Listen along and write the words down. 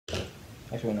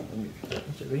Actually, no. Let me.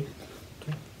 Ready?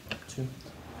 3, 2.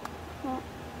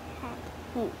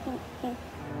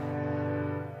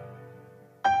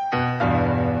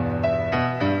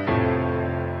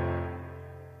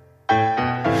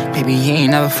 Maybe you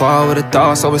ain't never fall with a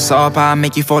thought, so it's all about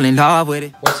make you fall in love with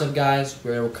it. What's up, guys?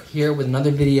 We're here with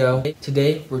another video.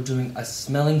 Today we're doing a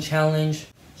smelling challenge.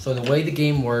 So the way the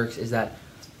game works is that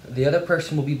the other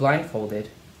person will be blindfolded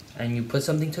and you put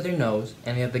something to their nose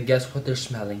and they have to guess what they're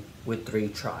smelling with 3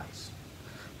 tries.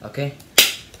 Okay?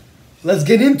 Let's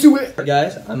get into it!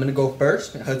 Guys, I'm gonna go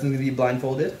first. My husband's gonna be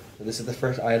blindfolded. So this is the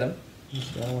first item.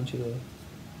 I want you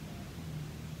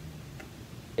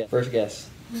to... First guess.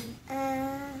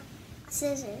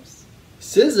 Scissors.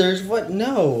 Scissors? What?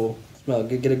 No. Smell.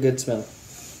 Get a good smell.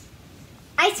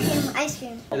 Ice cream. Ice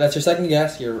cream. That's your second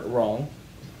guess. You're wrong.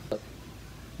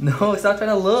 No, stop trying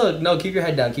to look. No, keep your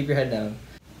head down. Keep your head down.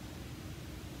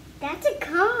 That's a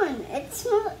cone. It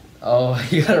smells. Oh,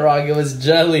 you got it wrong. It was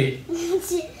jelly.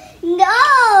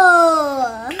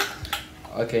 No.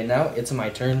 Okay, now it's my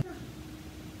turn.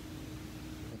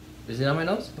 Is it on my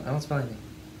nose? I don't smell anything.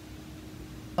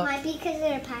 Might be because of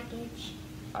their package.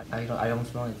 I don't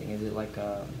smell anything. Is it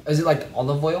like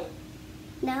olive oil?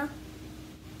 No.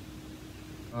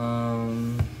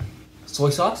 Soy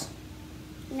sauce?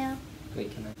 No. Wait,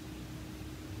 can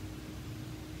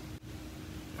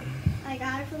I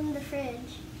got it from the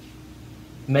fridge.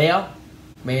 Mayo?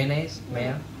 Mayonnaise?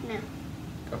 Mayo? No.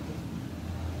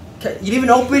 Okay. You didn't even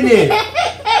open it!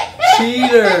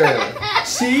 Cheater!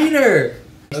 Cheater!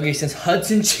 Okay, since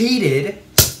Hudson cheated,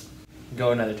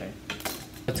 go another turn.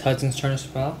 It's Hudson's turn to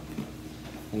smell.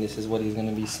 And this is what he's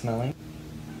gonna be smelling.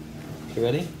 You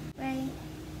ready? Ready.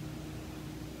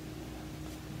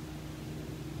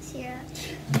 Syrup.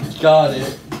 Got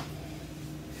it.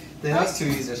 That's too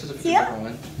easy. There's such a different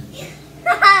one.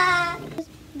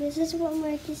 This is what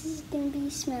Marcus is gonna be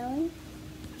smelling.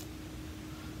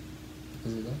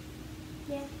 Is it that?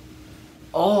 Yeah.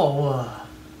 Oh!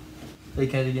 Wait,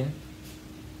 can I do it again?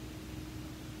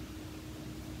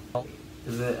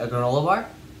 Is it a granola bar?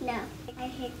 No. I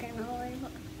hate granola.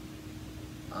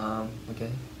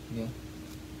 Okay. Yeah.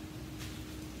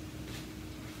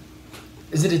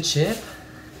 Is it a chip?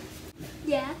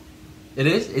 Yeah. It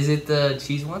is? Is it the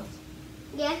cheese one?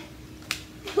 Yeah.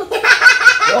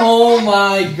 Oh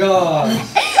my gosh!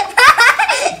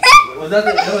 Was that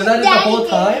it the whole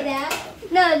time?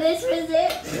 No, this was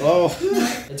it. Oh.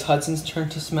 It's Hudson's turn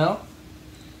to smell.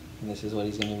 And this is what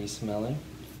he's going to be smelling.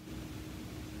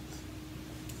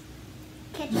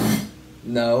 Ketchup.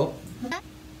 No.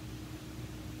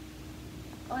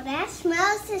 Oh, that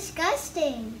smells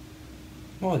disgusting.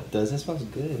 Oh, it does. It smells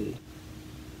good.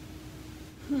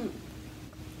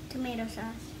 Tomato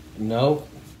sauce. No.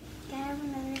 Can I have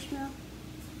another smell?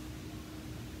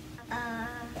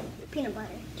 Peanut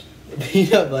butter.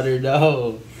 Peanut butter,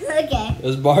 no. Okay. It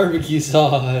was barbecue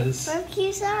sauce.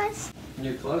 Barbecue sauce.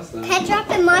 You're close though. Ketchup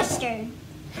and mustard.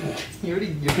 You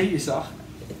already saw.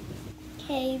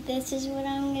 Okay, this is what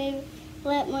I'm gonna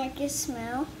let Marcus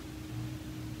smell.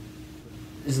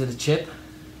 Is it a chip?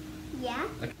 Yeah.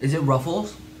 Is it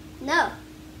Ruffles? No.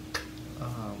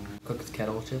 Cooked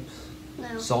kettle chips?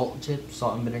 No. Salt chips?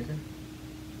 Salt and vinegar?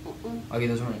 Okay,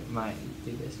 those were my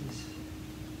 3 guesses.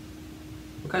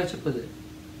 What kind of chip was it?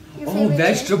 Your Oh, favorite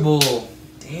vegetable.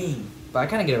 Dang. But I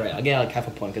kind of get it right. I'll get like half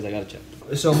a point because I got a chip.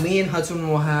 So me and Hudson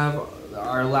will have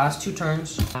our last 2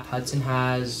 turns. Hudson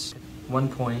has 1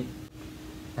 point.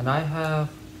 And I have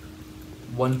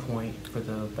 1 point for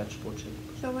the vegetable chip.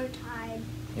 So we're tied.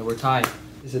 Yeah, we're tied.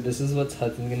 So this is what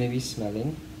Hudson's going to be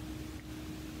smelling.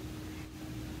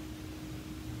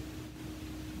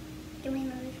 Give me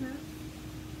another smell.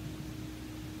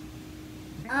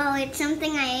 Oh, it's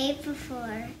something I ate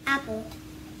before. Apple.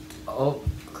 Oh,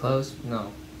 close?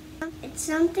 No. It's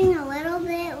something a little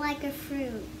bit like a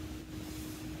fruit.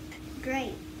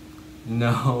 Grape.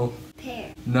 No.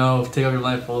 Pear. No, take off your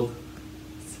blindfold.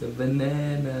 It's a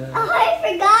banana. Oh, I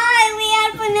forgot we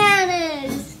had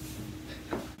bananas.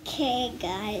 Okay,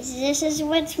 guys, this is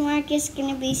what Marcus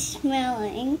gonna be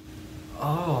smelling.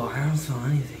 Oh, I don't smell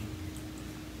anything.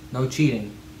 No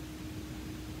cheating.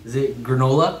 Is it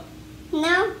granola?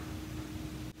 No?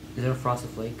 Is it a Frosted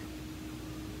Flake?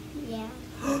 Yeah.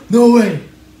 No way!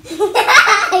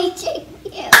 I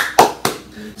tricked you.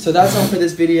 So that's all for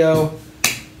this video.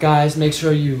 Guys, make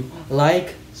sure you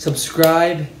like,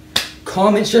 subscribe,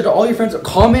 comment, share to all your friends.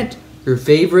 Comment your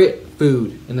favorite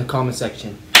food in the comment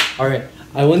section. Alright,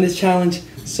 I won this challenge,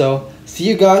 so see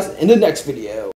you guys in the next video.